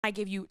I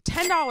gave you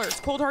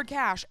 $10 cold hard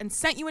cash and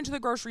sent you into the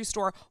grocery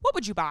store, what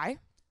would you buy?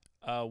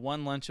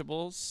 One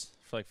Lunchables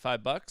for like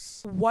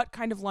 $5. What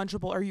kind of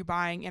Lunchable are you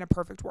buying in a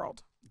perfect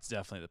world? It's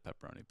definitely the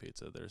pepperoni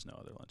pizza. There's no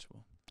other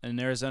Lunchable. And an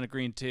Arizona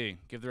green tea.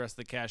 Give the rest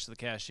of the cash to the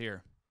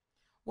cashier.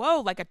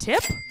 Whoa, like a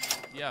tip?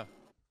 Yeah.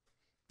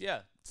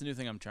 Yeah, it's a new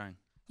thing I'm trying.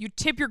 You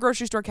tip your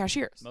grocery store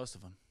cashiers. Most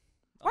of them.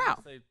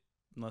 Wow.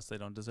 Unless they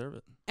don't deserve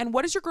it. And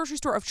what is your grocery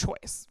store of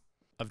choice?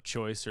 Of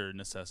choice or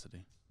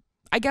necessity?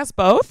 I guess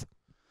both.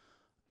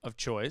 Of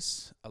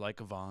choice, I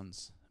like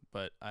Avon's,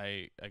 but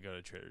I go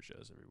to Trader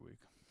Joe's every week.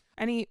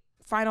 Any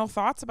final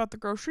thoughts about the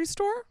grocery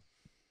store?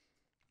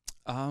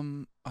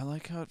 I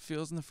like how it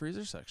feels in the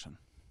freezer section.